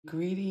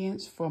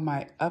Ingredients for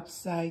my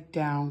upside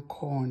down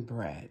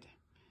cornbread: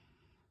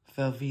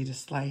 Velveeta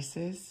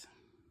slices,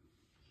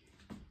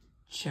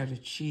 cheddar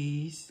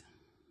cheese,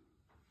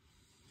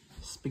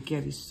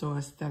 spaghetti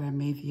sauce that I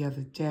made the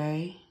other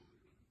day,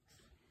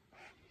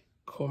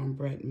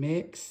 cornbread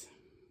mix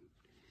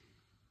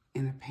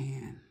in a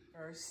pan.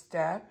 First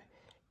step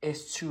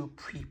is to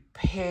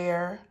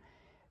prepare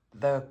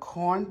the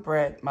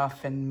cornbread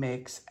muffin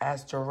mix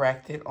as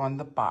directed on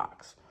the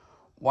box.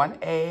 1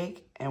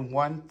 egg and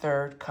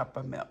 1/3 cup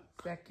of milk.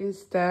 Second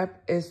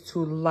step is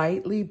to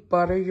lightly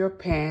butter your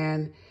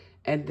pan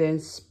and then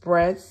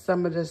spread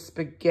some of the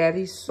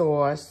spaghetti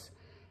sauce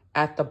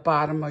at the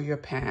bottom of your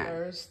pan.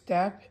 Third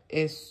step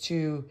is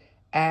to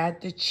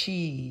add the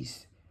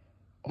cheese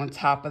on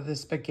top of the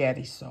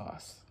spaghetti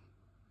sauce.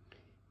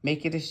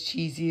 Make it as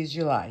cheesy as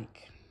you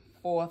like.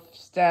 Fourth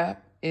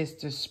step is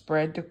to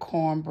spread the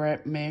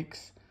cornbread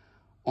mix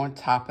on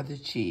top of the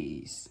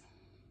cheese.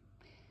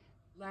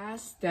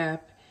 Last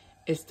step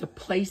is to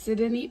place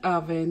it in the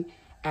oven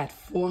at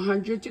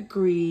 400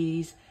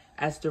 degrees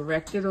as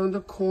directed on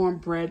the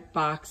cornbread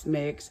box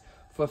mix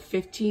for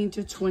 15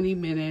 to 20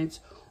 minutes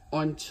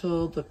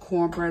until the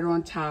cornbread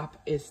on top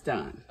is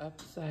done.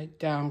 Upside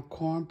down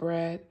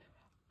cornbread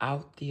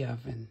out the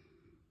oven.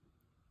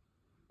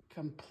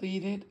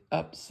 Completed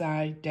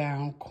upside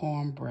down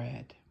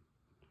cornbread.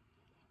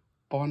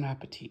 Bon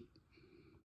appetit.